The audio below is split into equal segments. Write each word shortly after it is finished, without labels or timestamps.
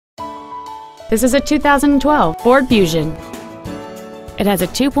This is a 2012 Ford Fusion. It has a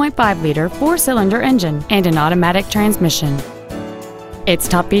 2.5-liter four-cylinder engine and an automatic transmission. Its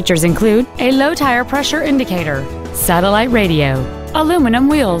top features include a low tire pressure indicator, satellite radio, aluminum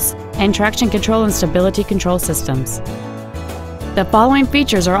wheels, and traction control and stability control systems. The following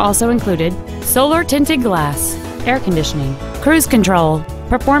features are also included: solar tinted glass, air conditioning, cruise control,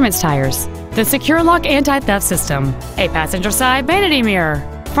 performance tires, the Secure Lock anti-theft system, a passenger side vanity mirror,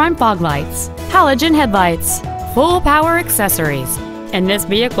 front fog lights, halogen headlights, full power accessories, and this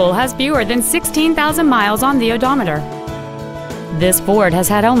vehicle has fewer than 16,000 miles on the odometer. This Ford has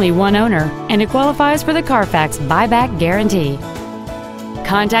had only one owner, and it qualifies for the Carfax buyback guarantee.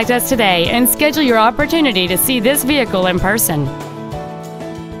 Contact us today and schedule your opportunity to see this vehicle in person.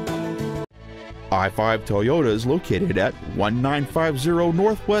 I-5 Toyota is located at 1950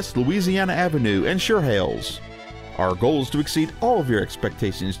 Northwest Louisiana Avenue in Chehalis. Our goal is to exceed all of your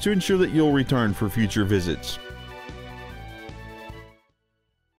expectations to ensure that you'll return for future visits.